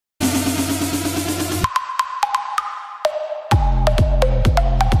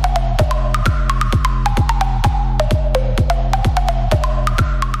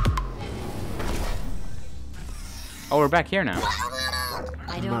back here now.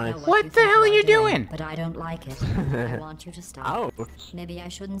 I don't know What the hell are you doing? But I don't like it. I want you to stop. Maybe I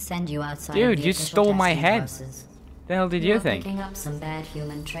shouldn't send you outside. Dude, of the you official stole my testing head. courses. The hell did you think? Picking up some bad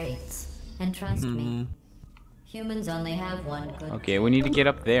human traits. And trust me, humans only have one good. Okay, we need to get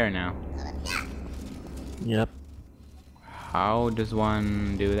up there now. Yep. How does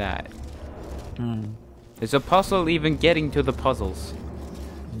one do that? There's a puzzle even getting to the puzzles.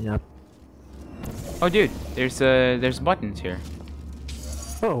 Yep. Oh, dude, there's buttons here.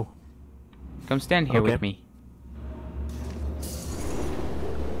 Oh. Come stand here with me.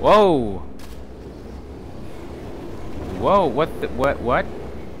 Whoa! Whoa! What? What? What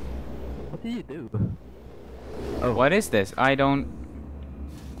did you do? Oh. What is this? I don't.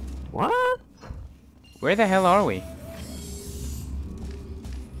 What? Where the hell are we?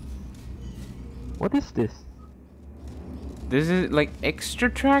 What is this? This is like extra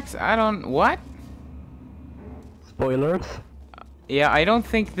tracks? I don't. What? Spoilers? Yeah, I don't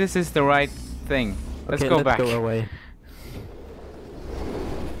think this is the right thing. Let's go back. Let's go away.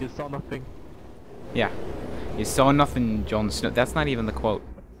 You saw nothing. Yeah. You saw nothing, Jon Snow. That's not even the quote.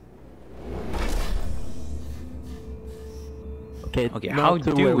 Okay, how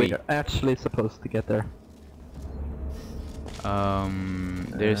do we? We're actually supposed to get there.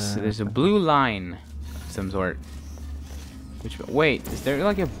 There's a blue line of some sort. Which, wait, is there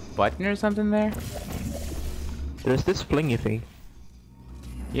like a button or something there? There's this flingy thing.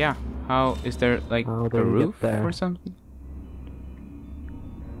 Yeah. How is there like a roof or something?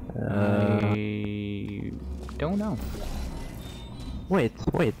 I don't know. Wait.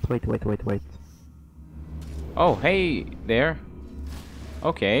 Oh, hey there.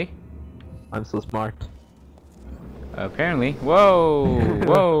 Okay. I'm so smart. Apparently. Whoa!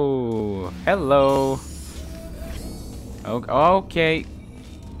 Whoa! Hello! Okay.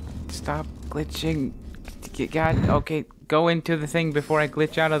 Stop glitching. God, okay. Go into the thing before I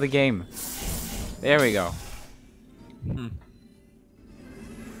glitch out of the game. There we go.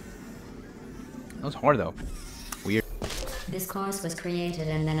 That was hard though. Weird. This course was created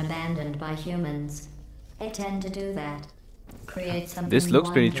and then abandoned by humans. They tend to do that. Create something This looks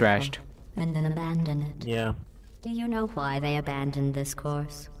pretty wonderful trashed. and then abandon it. Yeah. Do you know why they abandoned this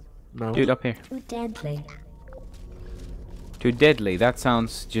course? No. Dude, up here. Too deadly. Too deadly. That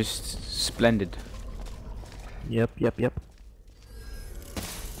sounds just splendid. Yep.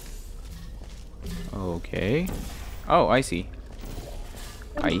 Okay. Oh, I see.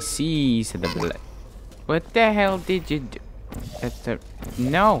 I see, said the black. What the hell did you do? That's the...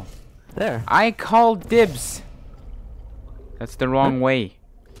 No! There. I called dibs! That's the wrong way.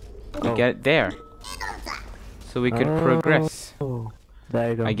 To get there. So we could progress. Oh,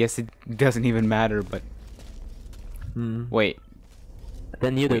 there you go. I guess it doesn't even matter, but... Wait.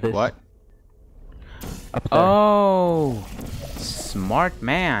 Then you do this. What? Up there. Oh! Smart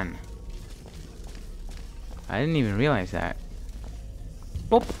man. I didn't even realize that.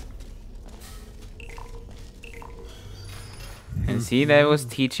 Boop. And see, that was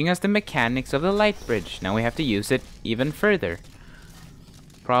teaching us the mechanics of the light bridge. Now we have to use it even further.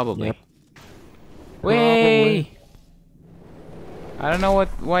 Probably. Yep. Way! I don't know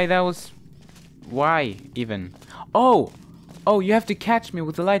why that was... Why, even? Oh! Oh, you have to catch me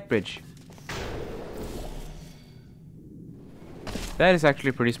with the light bridge. That is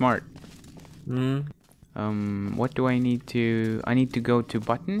actually pretty smart. What do I need to... I need to go to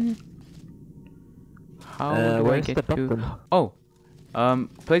button? How do I get to... button? Oh!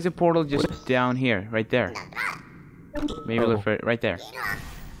 Place a portal just down here, right there. Maybe look for it right there.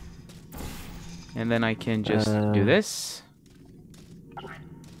 And then I can just do this.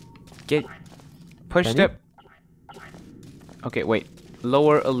 Get... Pushed up. Okay, wait.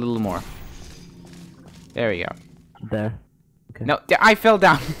 Lower a little more. There we go. There. Okay. No, I fell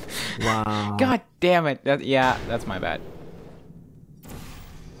down. Wow. God damn it. Yeah, that's my bad.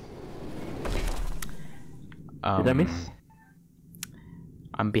 Did I miss?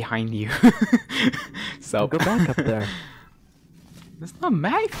 I'm behind you. So Go back up there. It's not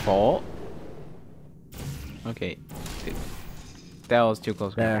my fault. Okay. That was too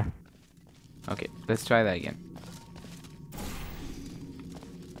close. There. Okay, let's try that again.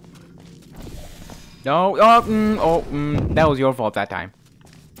 No, that was your fault that time.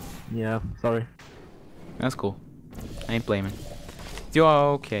 Yeah, sorry. That's cool. I ain't blaming. You're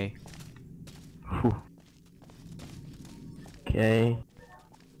okay. Whew. Okay.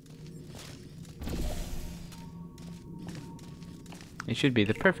 It should be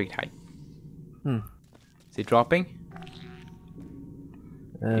the perfect height. Is it dropping?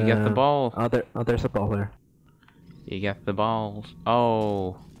 You got the ball. Oh, there's a ball there. You got the balls.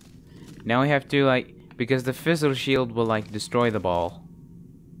 Oh. Now we have to like... Because the fizzle shield will like destroy the ball.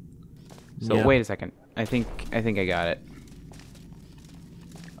 So Yeah. wait a second. I think I got it.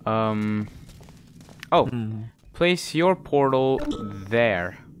 Oh, place your portal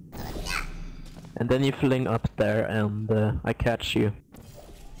there. And then you fling up there, and I catch you.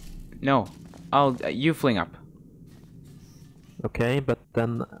 No, you fling up. Okay, but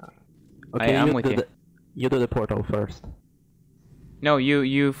then. Okay, I'm with do you. You do the portal first. No,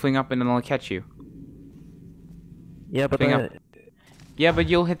 you fling up and then I'll catch you. Yeah, but Fling up. Yeah, but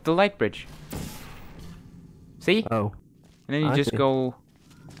you'll hit the light bridge. See? Oh. And then you I just see. go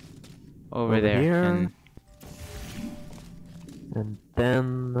over there. Here. And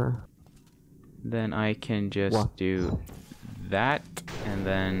then I can just What? do that, and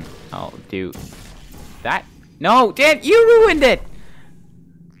then I'll do that. No, Dad, you ruined it!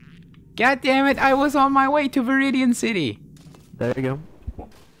 God damn it, I was on my way to Viridian City. there you go.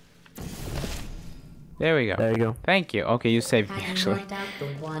 There we go. There you go. Thank you. Okay, you saved me, Have you actually. worked out the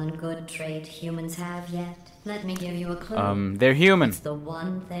one good trait humans have yet? Let me give you a clue. They're human. It's the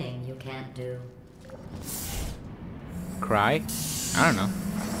one thing you can't do. Cry? I don't know.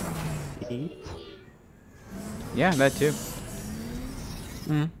 Eat. Yeah, that too.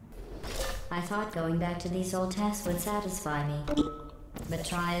 I thought going back to these old tests would satisfy me. But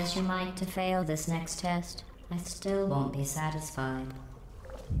try as you might to fail this next test, I still won't be satisfied.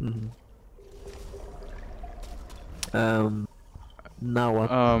 Now what?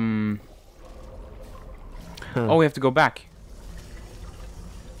 Oh, we have to go back.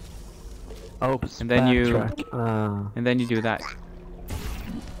 Oops. and then you- backtrack. And then you do that.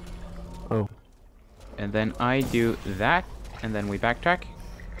 Oh. And then I do that, and then we backtrack.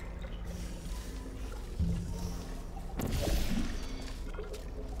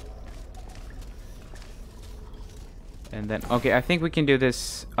 And then, okay, I think we can do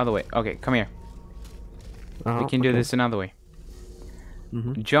this other way. Okay, come here. We can do okay. this another way.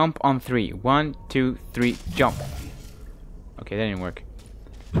 Mhm. Jump on 3. 1, 2, 3, jump. Okay, that didn't work.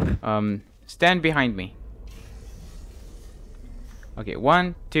 Stand behind me. Okay,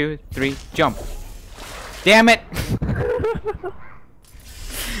 1, 2, 3, jump. Damn it!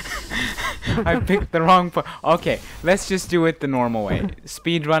 I picked the wrong part. Okay, let's just do it the normal way.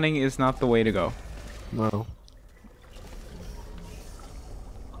 Speed running is not the way to go. No.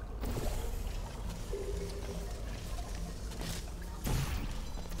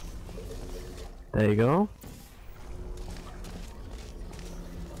 There you go.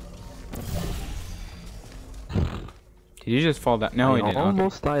 Did you just fall down? No, I he didn't. Okay.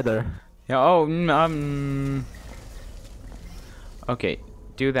 almost died there. Yeah, oh, okay,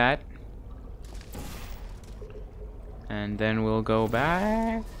 do that. And then we'll go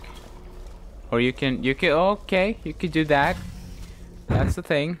back. Or you can, okay, you could do that. That's the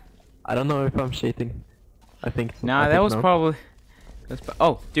thing. I don't know if I'm cheating. I think. Nah, I that think was not. probably.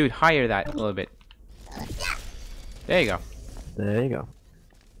 Oh, dude, higher that a little bit. There you go. There you go.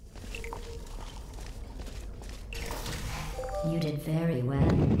 You did very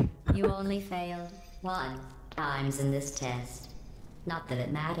well. You only failed 1 times in this test. Not that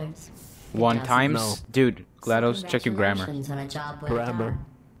it matters. It 1 doesn't. times, No. dude. GLaDOS, check your grammar. Congratulations on a job well Grammar. done.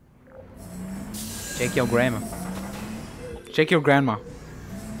 Check your grammar. Check your grandma.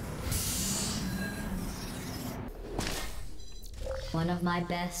 One of my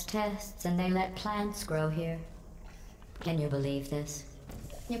best tests, and they let plants grow here. Can you believe this?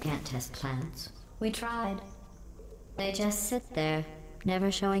 You can't test plants. We tried. They just sit there, never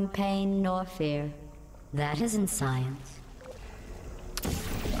showing pain nor fear. That isn't science.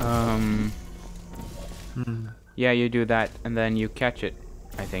 Yeah, you do that, and then you catch it,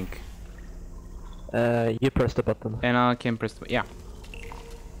 I think. You press the button. And I can press the, yeah.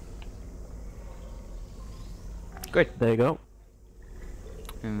 Good. There you go.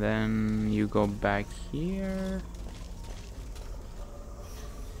 And then you go back here.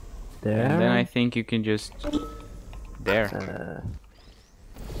 There. And then I think you can just... There.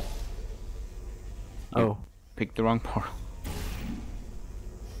 Oh. Pick the wrong portal.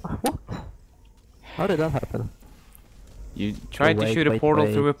 What? How did that happen? You tried to wait, shoot a wait, portal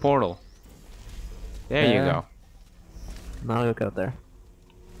wait. through a portal. There you There. go. Now you got there.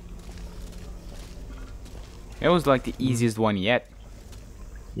 It was like the easiest one yet.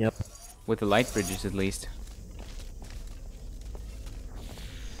 Yep. With the light bridges at least.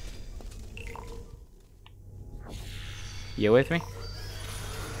 You with me?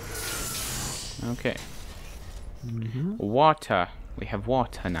 Okay. Water. We have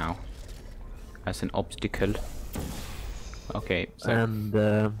water now. As an obstacle. Okay, so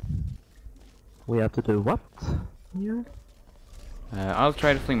And we have to do what? Here? I'll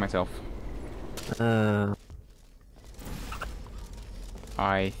try to fling myself.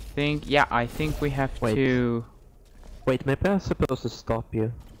 I think, yeah, I think we have Wait. to... Wait, maybe I'm supposed to stop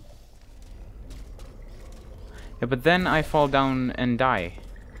you. Yeah, but then I fall down and die.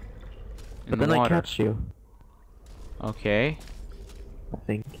 In But the then water. I catch you, Okay. I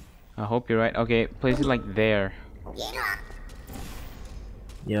think. I hope you're right. Okay, place it like there.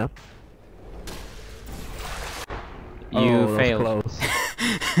 Yeah. You oh, failed. that was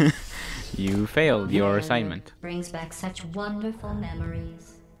close. You failed your There, assignment. brings back such wonderful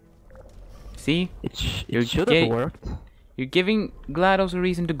memories. See? It should have worked. You're giving GLaDOS a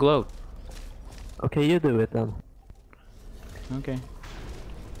reason to gloat. Okay, you do it then. Okay.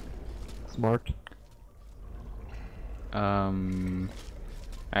 Smart.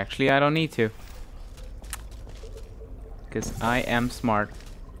 Actually, I don't need to. Because I am smart.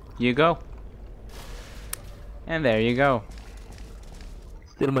 You go. And there you go.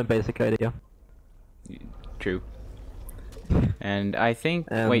 Still my basic idea. True. And I think...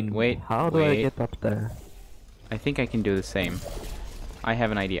 And wait. How do I get up there? I think I can do the same. I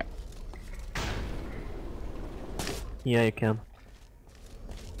have an idea. Yeah, you can.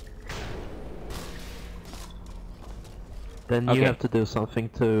 Then you Okay. have to do something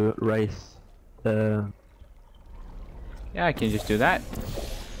to raise the... Yeah, I can just do that.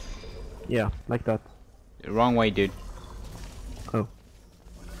 Yeah, like that. Wrong way, dude. Oh.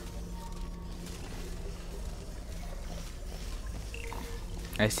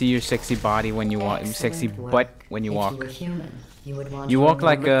 I see your sexy body when you walk, sexy Excellent butt work. when you If walk. You were human, you would want You to walk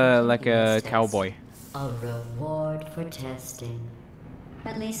like reward a this test. cowboy. A reward for testing.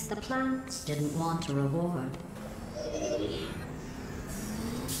 At least the plants didn't want a reward.